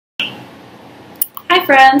Hi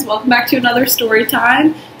friends, welcome back to another story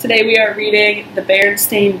time. Today we are reading The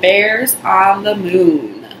Berenstain Bears on the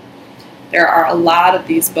Moon. There are a lot of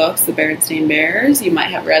these books, The Berenstain Bears. You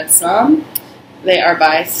might have read some. They are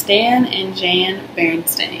by Stan and Jan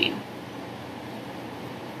Berenstain.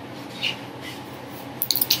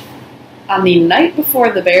 On the night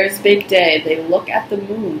before the bears' big day, they look at the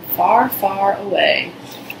moon far, far away.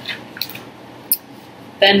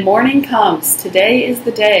 Then morning comes. Today is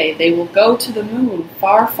the day. They will go to the moon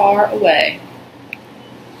far, far away.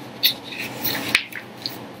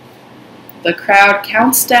 The crowd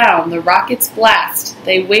counts down. The rockets blast.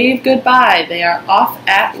 They wave goodbye. They are off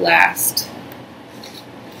at last.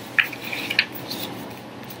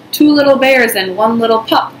 Two little bears and one little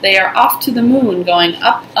pup. They are off to the moon, going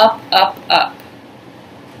up, up, up, up.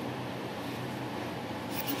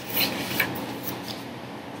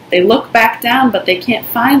 They look back down, but they can't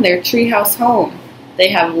find their treehouse home. They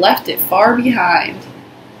have left it far behind.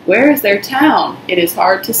 Where is their town? It is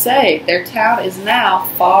hard to say. Their town is now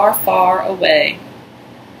far, far away.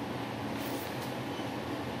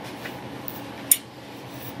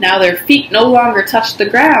 Now their feet no longer touch the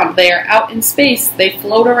ground. They are out in space. They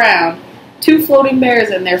float around. Two floating bears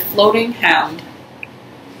and their floating hound.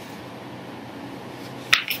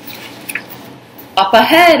 Up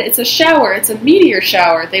ahead, it's a shower, it's a meteor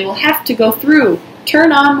shower. They will have to go through.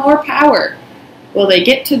 Turn on more power. Will they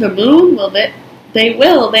get to the moon? They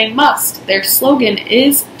will, they must. Their slogan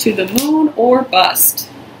is to the moon or bust.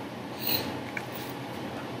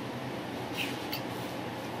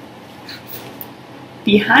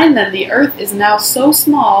 Behind them, the earth is now so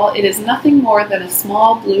small, it is nothing more than a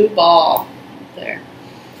small blue ball. There.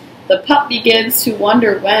 The pup begins to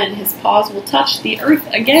wonder when his paws will touch the earth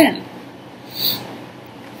again.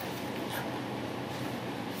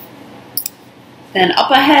 Then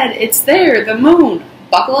up ahead, it's there, the moon.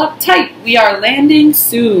 Buckle up tight, we are landing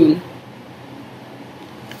soon.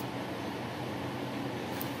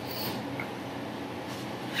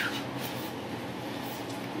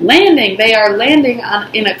 Landing, they are landing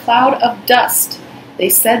in a cloud of dust. They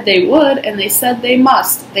said they would, and they said they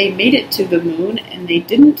must. They made it to the moon, and they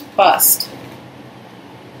didn't bust.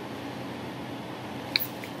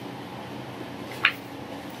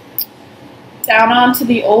 Down onto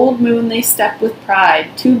the old moon they step with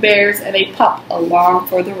pride, two bears and a pup along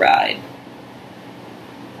for the ride.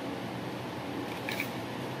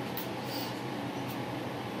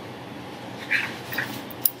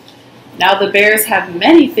 Now the bears have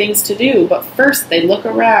many things to do, but first they look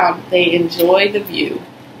around, they enjoy the view.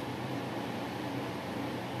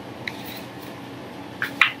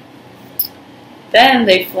 Then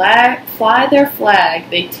they fly their flag,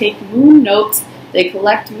 they take moon notes, they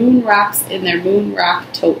collect moon rocks in their moon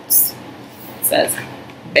rock totes. It says,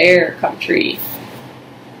 Bear Country.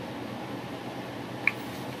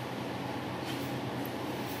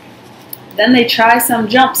 Then they try some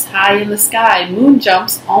jumps high in the sky. Moon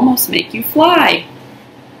jumps almost make you fly.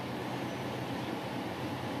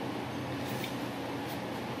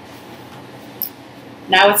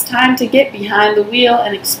 Now it's time to get behind the wheel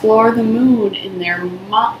and explore the moon in their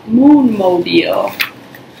moonmobile.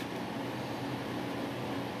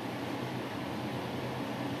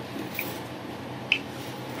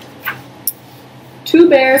 Two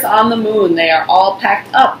bears on the moon, they are all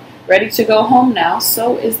packed up, ready to go home now,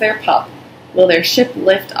 so is their pup. Will their ship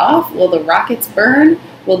lift off? Will the rockets burn?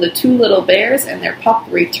 Will the two little bears and their pup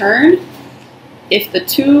return? If the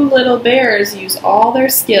two little bears use all their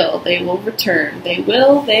skill, they will return. They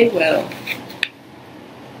will, they will.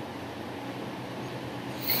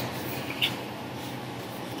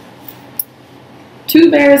 Two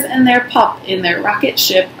bears and their pup in their rocket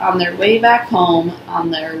ship on their way back home, on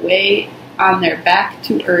their back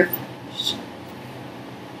to Earth.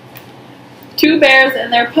 Two bears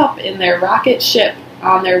and their pup in their rocket ship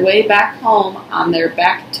on their way back home on their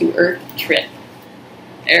back to Earth trip.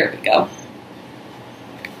 There we go.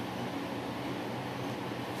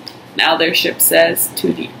 Now their ship says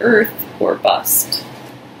to the Earth or bust.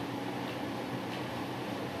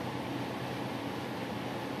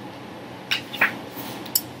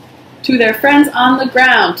 To their friends on the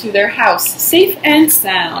ground, to their house, safe and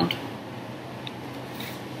sound.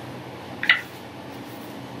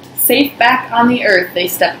 Safe back on the earth, they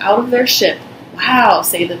step out of their ship. Wow,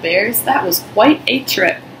 say the bears, that was quite a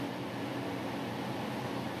trip.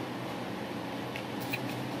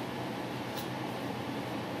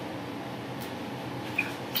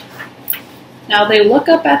 Now they look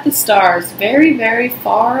up at the stars, very, very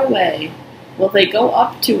far away. Will they go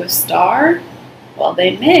up to a star? Well,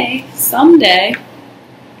 they may, someday.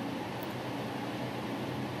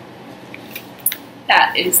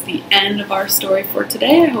 that is the end of our story for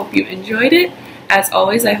today. I hope you enjoyed it. As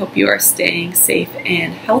always, I hope you are staying safe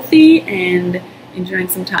and healthy and enjoying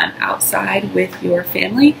some time outside with your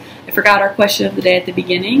family. I forgot our question of the day at the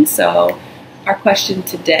beginning, so our question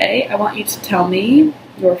today, I want you to tell me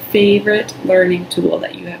your favorite learning tool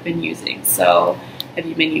that you have been using. So, have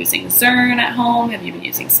you been using Zern at home? Have you been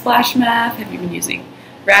using Splash Math? Have you been using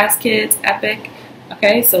RazKids, Epic?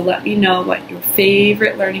 Okay, so let me know what your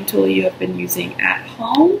favorite learning tool you have been using at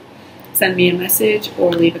home. Send me a message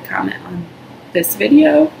or leave a comment on this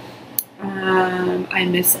video. I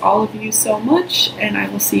miss all of you so much, and I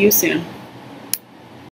will see you soon.